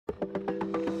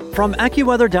From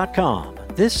AccuWeather.com,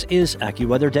 this is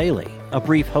AccuWeather Daily, a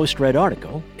brief host-read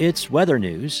article. It's weather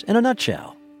news in a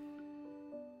nutshell.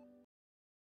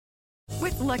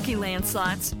 With Lucky Land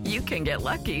Slots, you can get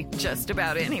lucky just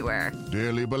about anywhere.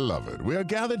 Dearly beloved, we are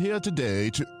gathered here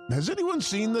today to... Has anyone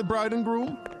seen the bride and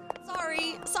groom?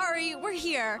 Sorry, we're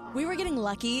here. We were getting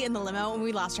lucky in the limo and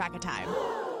we lost track of time.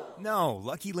 No,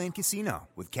 Lucky Land Casino,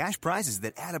 with cash prizes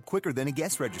that add up quicker than a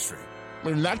guest registry.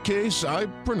 In that case, I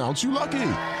pronounce you lucky.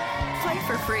 Play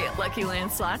for free at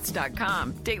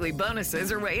LuckyLandSlots.com. Daily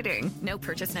bonuses are waiting. No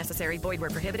purchase necessary. Void where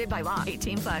prohibited by law.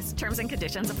 18+. Terms and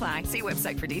conditions apply. See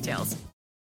website for details.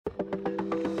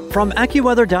 From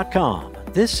AccuWeather.com,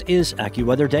 this is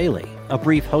AccuWeather Daily, a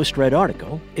brief host-read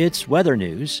article. It's weather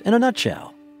news in a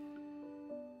nutshell.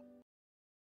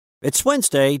 It's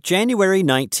Wednesday, January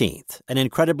 19th. An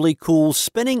incredibly cool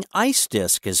spinning ice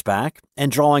disk is back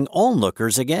and drawing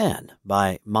onlookers again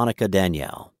by Monica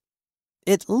Danielle.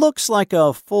 It looks like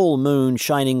a full moon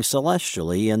shining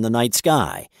celestially in the night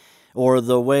sky, or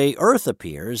the way Earth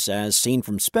appears as seen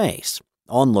from space.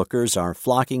 Onlookers are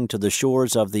flocking to the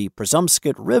shores of the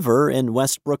Presumpscot River in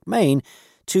Westbrook, Maine,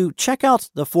 to check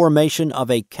out the formation of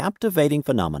a captivating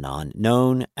phenomenon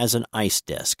known as an ice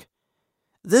disk.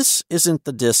 This isn't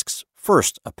the disk's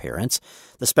first appearance.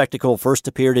 The spectacle first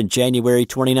appeared in January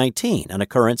 2019, an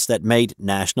occurrence that made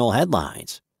national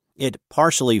headlines. It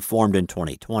partially formed in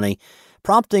 2020,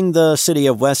 prompting the city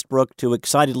of Westbrook to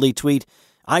excitedly tweet,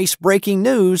 "Ice-breaking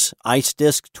news! Ice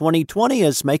Disk 2020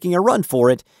 is making a run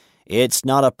for it. It's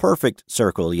not a perfect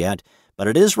circle yet, but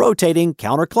it is rotating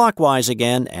counterclockwise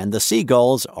again, and the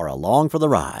seagulls are along for the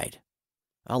ride."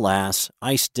 Alas,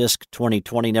 Ice Disk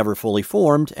 2020 never fully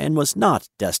formed and was not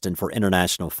destined for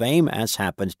international fame as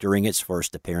happened during its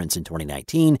first appearance in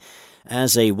 2019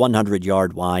 as a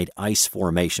 100-yard wide ice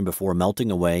formation before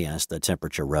melting away as the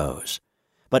temperature rose.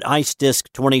 But Ice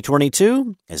Disk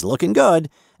 2022 is looking good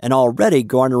and already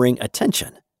garnering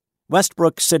attention.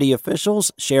 Westbrook city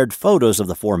officials shared photos of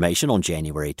the formation on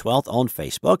January 12th on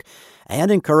Facebook and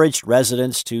encouraged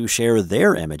residents to share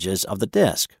their images of the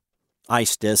disk.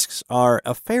 Ice disks are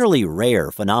a fairly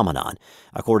rare phenomenon,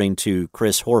 according to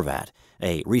Chris Horvat,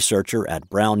 a researcher at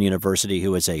Brown University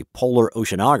who is a polar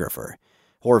oceanographer.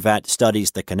 Horvat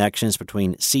studies the connections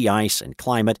between sea ice and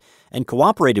climate and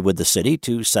cooperated with the city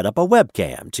to set up a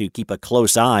webcam to keep a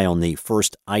close eye on the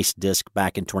first ice disk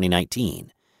back in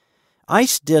 2019.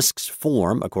 Ice disks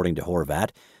form, according to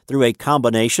Horvat, through a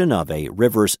combination of a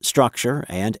river's structure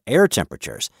and air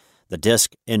temperatures. The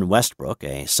disk in Westbrook,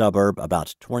 a suburb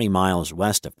about 20 miles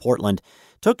west of Portland,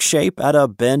 took shape at a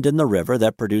bend in the river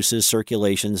that produces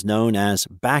circulations known as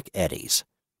back eddies.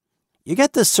 You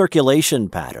get this circulation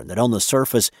pattern that on the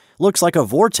surface looks like a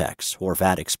vortex,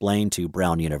 Horvat explained to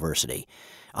Brown University.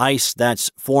 Ice that's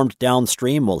formed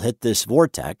downstream will hit this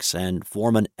vortex and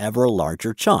form an ever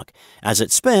larger chunk. As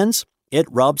it spins, it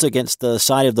rubs against the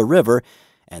side of the river,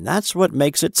 and that's what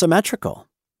makes it symmetrical.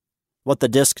 What the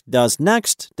disk does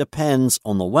next depends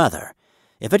on the weather.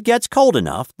 If it gets cold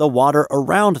enough, the water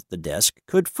around the disk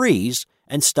could freeze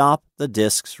and stop the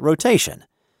disk's rotation.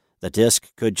 The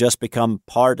disk could just become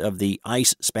part of the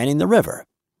ice spanning the river.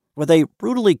 With a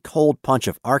brutally cold punch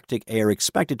of Arctic air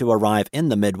expected to arrive in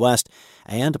the Midwest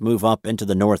and move up into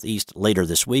the Northeast later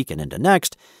this week and into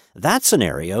next, that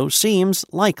scenario seems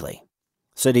likely.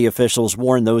 City officials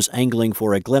warn those angling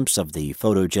for a glimpse of the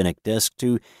photogenic disk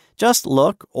to just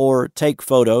look or take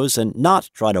photos and not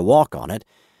try to walk on it.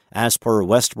 As per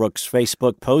Westbrook's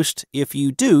Facebook post, if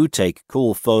you do take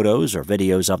cool photos or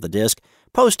videos of the disk,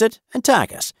 post it and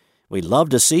tag us. We'd love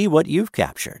to see what you've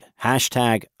captured.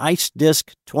 Hashtag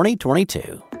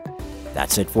IceDisk2022.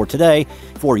 That's it for today.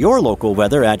 For your local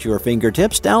weather at your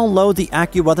fingertips, download the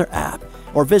AccuWeather app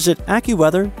or visit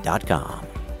AccuWeather.com.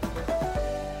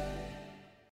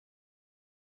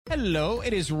 Hello,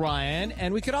 it is Ryan,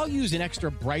 and we could all use an extra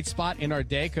bright spot in our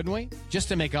day, couldn't we? Just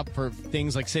to make up for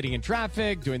things like sitting in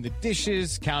traffic, doing the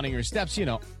dishes, counting your steps,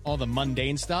 all the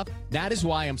mundane stuff. That is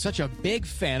why I'm such a big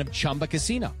fan of Chumba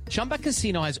Casino. Chumba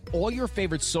Casino has all your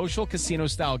favorite social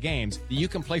casino-style games that you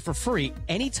can play for free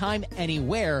anytime,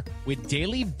 anywhere with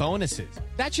daily bonuses.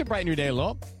 That should brighten your day a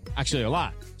little. Actually, a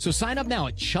lot. So sign up now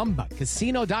at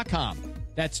ChumbaCasino.com.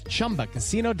 That's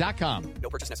ChumbaCasino.com. No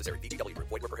purchase necessary. VGW Group.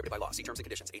 Void where prohibited by law. See terms and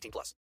conditions. 18+.